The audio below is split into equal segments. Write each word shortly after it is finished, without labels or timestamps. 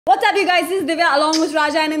What's up, you guys? This is Divya along with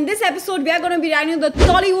Raja, and in this episode we are going to be reacting the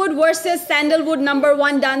Tollywood versus Sandalwood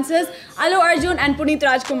 #1 dancers Allu Arjun and Puneeth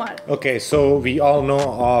Rajkumar. Okay, so we all know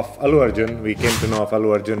of Allu Arjun. We came to know of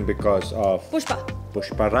Allu Arjun because of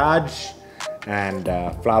Pushpa Raj and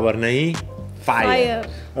Flower Nahi Fire.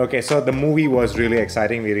 Okay, so the movie was really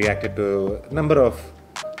exciting. We reacted to a number of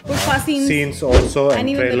Pushpa scenes also and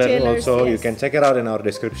trailer also. Yes. You can check it out in our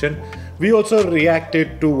description. We also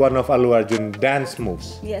reacted to one of Allu Arjun dance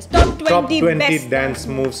moves. Yes, top 20 best dance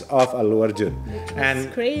moves of Allu Arjun.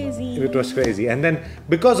 It was crazy. And then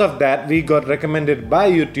because of that, we got recommended by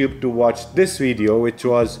YouTube to watch this video, which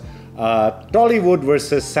was Tollywood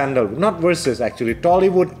versus Sandalwood. Not versus, actually.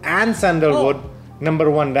 Tollywood and Sandalwood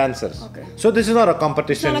 #1 dancers. Okay. So this is not a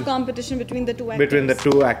competition. It's not a competition between the two actors. Between the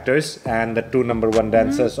two actors and the two #1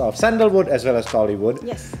 dancers of Sandalwood as well as Tollywood.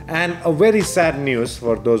 Yes. And a very sad news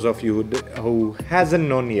for those of you who hasn't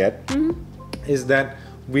known yet is that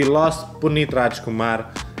we lost Puneeth Rajkumar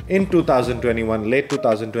in 2021, late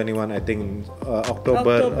 2021, I think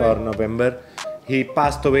October or November. He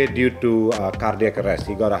passed away due to cardiac arrest.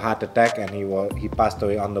 He got a heart attack and he passed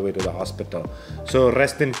away on the way to the hospital. So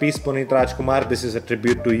rest in peace, Puneeth Rajkumar. This is a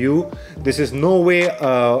tribute to you. This is no way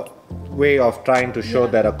of trying to show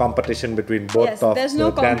that a competition between both of there's the no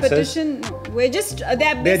dancers. competition. We're just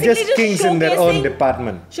they're just kings in their own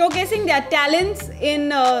department, showcasing their talents in.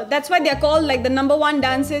 That's why they're called like the #1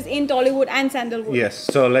 dancers in Tollywood and Sandalwood. Yes.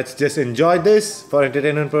 So let's just enjoy this for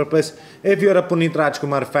entertainment purpose. If you're a Puneeth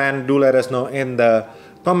Rajkumar fan, do let us know in the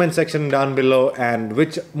comment section down below and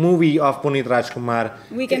which movie of Puneeth Rajkumar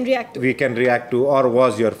we can react to or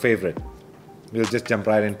was your favorite. We'll just jump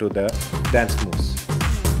right into the dance moves.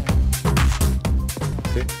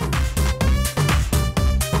 See?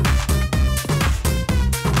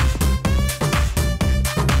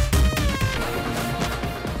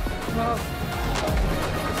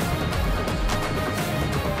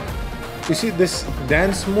 You see, this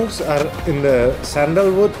dance moves are in the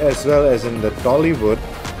Sandalwood as well as in the Tollywood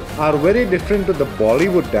are very different to the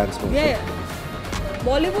Bollywood dance moves. Yeah.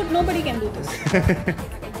 Bollywood, nobody can do this.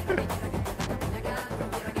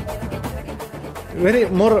 Very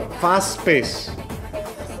more fast pace.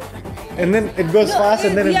 And then it goes fast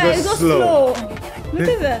and then it goes slow. Look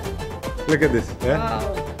at that. Look at this. Yeah?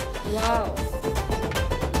 Wow.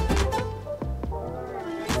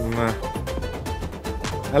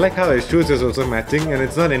 I like how his shoes is also matching, and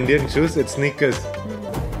it's not Indian shoes, it's sneakers.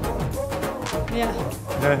 Yeah.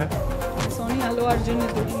 Sony Allu Arjun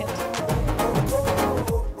is doing it.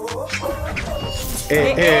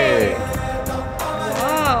 Hey.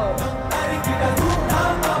 Wow.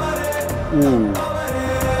 Ooh.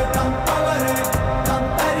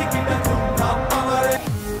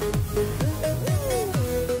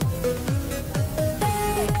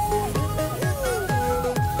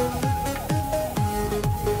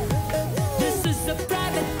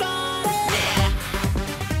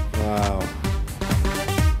 Wow.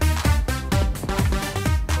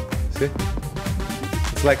 See?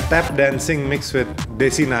 It's like tap dancing mixed with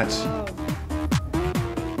desi nach. Wow.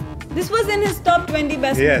 This was in his top 20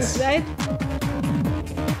 best moves, right?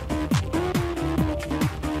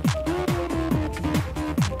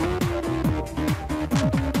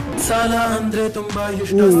 ಸಾಲ ಅಂದ್ರೆ ತುಂಬಾ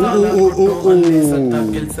ಇಷ್ಟ ಸಾಲ ಕೊಟ್ಟು ಅಲ್ಲಿ ಸತ್ತ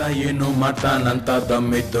ಕೆಲ್ಸ ಏನು ಮಾಡ್ತಾನಂತ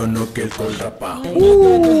ದಮ್ಮಿದ್ದನ್ನು ಕೇಳ್ಕೊಳ್ರಪ್ಪ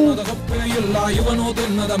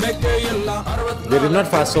They did not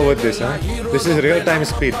fast forward this, huh? This is real time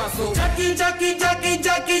speed.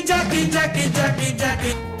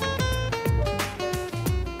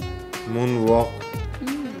 Moonwalk.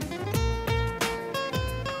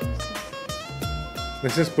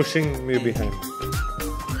 This is pushing me behind.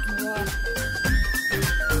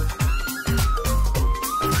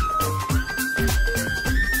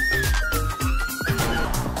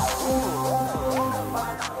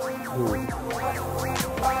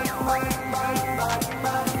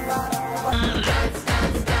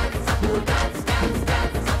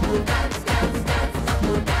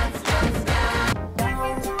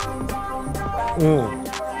 Ooh.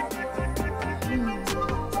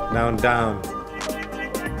 Down.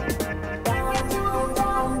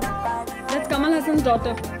 That's Kamal Hassan's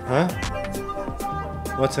daughter. Huh?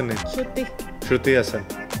 What's her name? Shruti Hassan.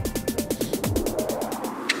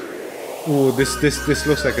 Ooh, this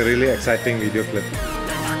looks like a really exciting video clip.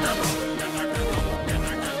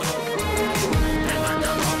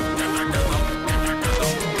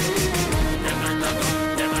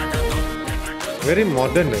 Very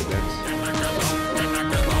modern dance.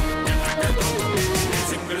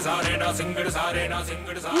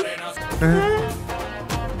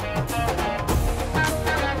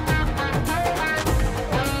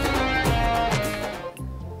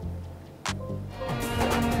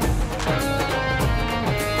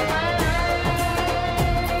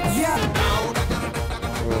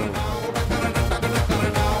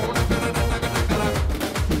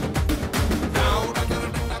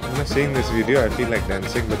 seeing this video, I feel like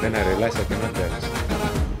dancing, but then I realize I cannot dance.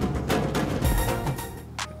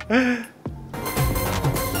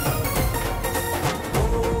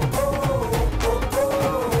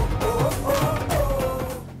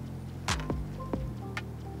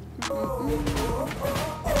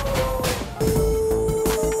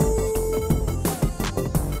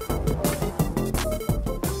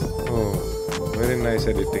 Oh, very nice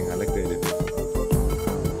editing. I like the editing.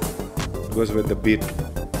 Goes with the beat.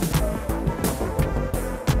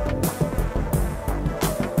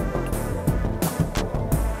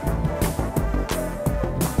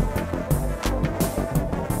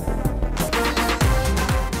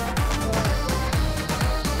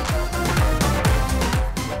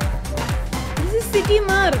 This is City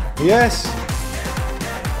Mar. Yes!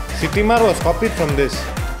 Sitimar was copied from this.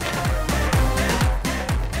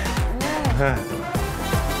 Huh.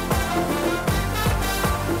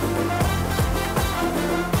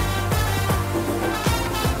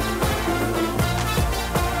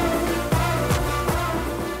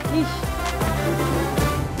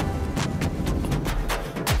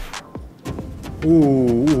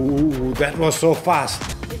 Ooh, that was so fast.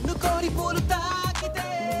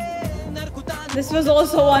 This was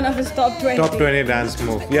also one of his top 20. Top 20 dance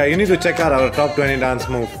move. Yeah, you need to check out our top 20 dance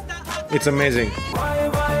move. It's amazing.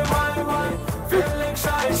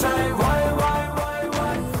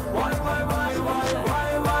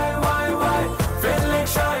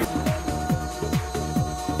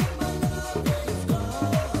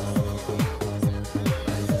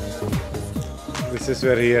 This is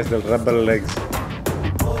where he has the rubber legs.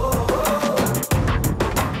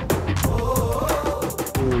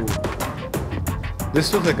 Ooh.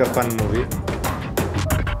 This looks like a fun movie.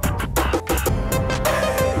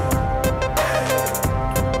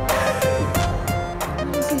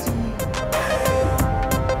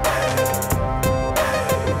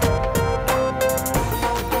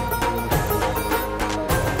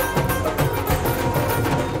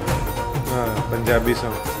 Punjabi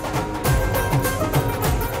song.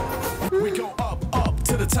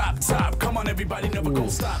 Top, come on everybody, never go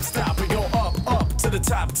stop, we go up to the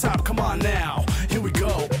top, come on now, here we go.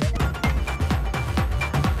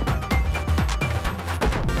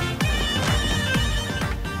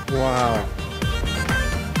 Wow.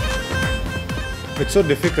 It's so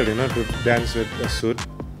difficult, you know, to dance with a suit.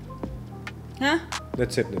 Huh?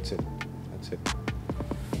 That's it.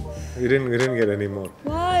 We didn't get any more.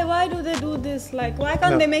 Why do they do this? Like, why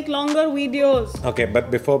can't they make longer videos? Okay,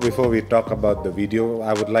 but before we talk about the video,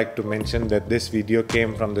 I would like to mention that this video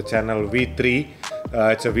came from the channel V3.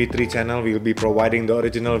 It's a V3 channel. We'll be providing the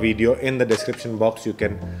original video in the description box. You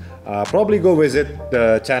can probably go visit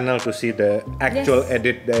the channel to see the actual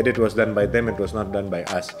edit. The edit was done by them. It was not done by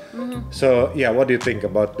us. So yeah, what do you think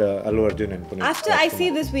about the Allu Arjun and Puneeth? After I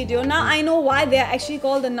see this video, now I know why they are actually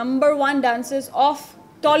called the #1 dancers of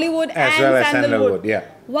Tollywood as and well as Sandalwood. Yeah.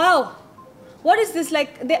 Wow. What is this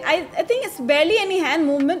like? I think it's barely any hand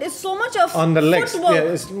movement. It's so much of on the legs. footwork.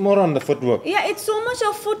 Yeah, it's more on the footwork. Yeah, it's so much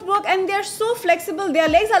of footwork, and they're so flexible. Their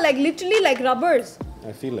legs are like literally like rubbers.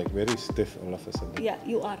 I feel like very stiff all of a sudden. Yeah,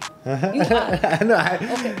 you are. You are. No,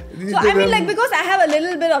 Okay. So I mean, like, because I have a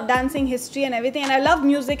little bit of dancing history and everything, and I love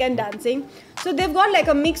music and dancing. So they've got like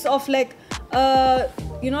a mix of like,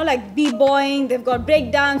 you know, like b-boying. They've got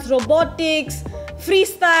breakdance, robotics,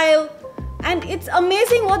 freestyle, and it's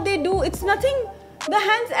amazing what they do. It's nothing. The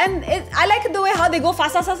hands, and I like the way how they go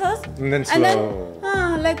fast, and then slow. and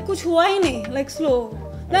then like kuch hua hi nahi, like slow.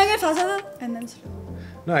 Then again fast, and then slow.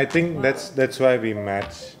 No, I think that's why we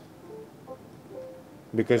match.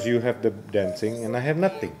 Because you have the dancing and I have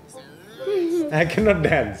nothing. I cannot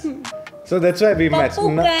dance. So that's why we match.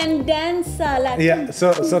 Papu can dance. Yeah,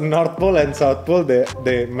 so North Pole and South Pole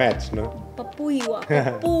they match, no? Papu hi hua.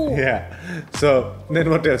 Papu. Yeah. So then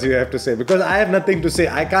what else you have to say? Because I have nothing to say.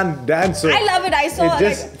 I can't dance. So I love it. I saw it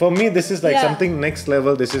just like, for me this is like Yeah. something next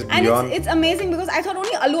level. This is beyond. and it's amazing because I thought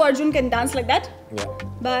only Allu Arjun can dance like that. Yeah.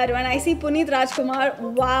 But when I see Puneeth Rajkumar,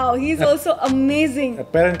 wow, he's also amazing.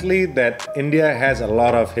 Apparently that India has a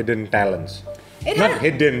lot of hidden talents. Not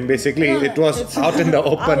hidden, basically. No, it was it's out in the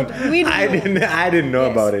open. We I didn't know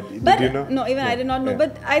Yes. about it. But Did you know? no, even I did not know. Yeah.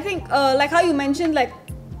 But I think, like how you mentioned, like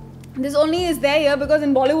this only is there here because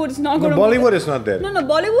in Bollywood it's not No, going to. Bollywood is not there. No,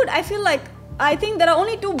 Bollywood. I think there are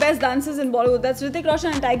only two best dancers in Bollywood. That's Hrithik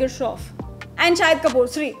Roshan and Tiger Shroff, and Shahid Kapoor,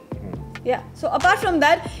 Sri. Yeah. So apart from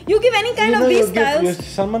that, you give any kind of these styles.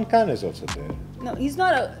 Salman Khan is also there. No, he's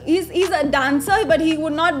not a. He's a dancer, but he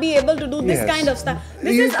would not be able to do this Yes. kind of stuff.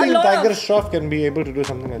 This you is a think lot Tiger of. Shroff can be able to do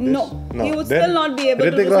something like this? No, he would Then still not be able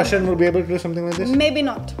to Hrithik do Roshan would be able to do something like this? Maybe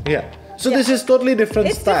not. Yeah. So Yeah. this is totally different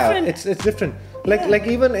It's style. different. It's different. Like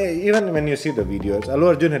even when you see the videos, Allu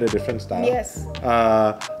Arjun had a different style. Yes.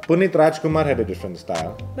 Puneeth Rajkumar had a different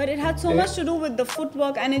style. But it had so much to do with the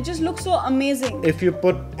footwork, and it just looks so amazing. If you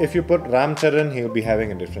put Ram Charan, he'll be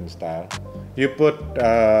having a different style. You put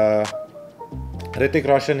Hrithik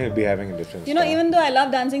Roshan, he'll be having a different style. Even though I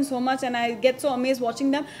love dancing so much and I get so amazed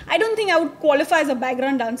watching them, I don't think I would qualify as a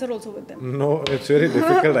background dancer also with them. No, it's very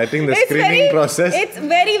difficult. I think the screening process. It's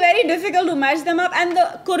very, very difficult to match them up, and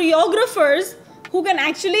the choreographers who can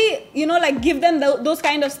actually, give them those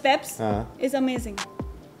kind of steps is amazing.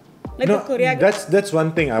 Like No, the choreographer. that's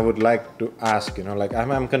one thing I would like to ask.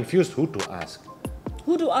 I'm confused who to ask.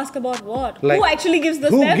 Who to ask about what? Like, who actually gives the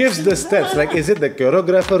who steps? gives the steps? Like, is it the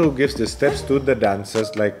choreographer who gives the steps to the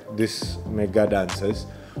dancers, like these mega dancers,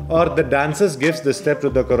 or the dancers gives the step to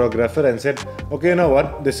the choreographer and said, okay, you know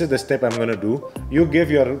what, this is the step I'm gonna do. You give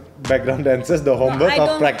your background dancers the homework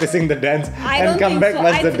of practicing the dance and come back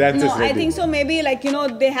once the dance is ready. I think so. Maybe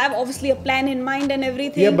they have obviously a plan in mind and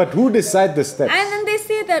everything. Yeah, but who decides the steps? And then they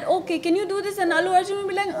say that, okay, can you do this? And Allu Arjun will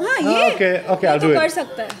be like, yeah. Okay, I'll do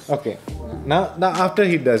it. Okay. Now after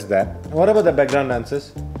he does that, what about the background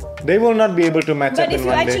dancers? They will not be able to match up in one day.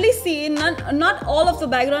 But if you actually see, not all of the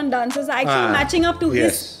background dancers are actually matching up to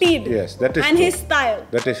his speed. Yes, that is and true. his style.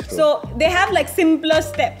 That is true. So they have simpler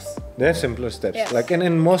steps. They have simpler steps. Yes. Like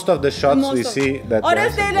in most of the shots we see that. Or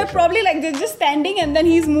else they're probably they're just standing and then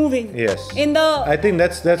he's moving. Yes. I think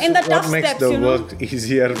that's what makes steps, the work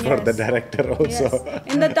easier for the director also.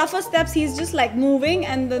 Yes. In the tougher steps, he's just moving,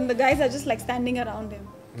 and then the guys are just standing around him.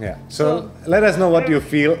 Yeah. So let us know what you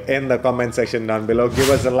feel in the comment section down below. Give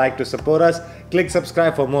us a like to support us. Click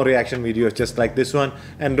subscribe for more reaction videos just like this one.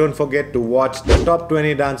 And don't forget to watch the top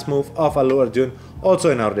 20 dance move of Allu Arjun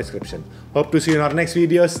also in our description. Hope to see you in our next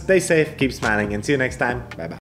videos. Stay safe, keep smiling, and see you next time. Bye bye.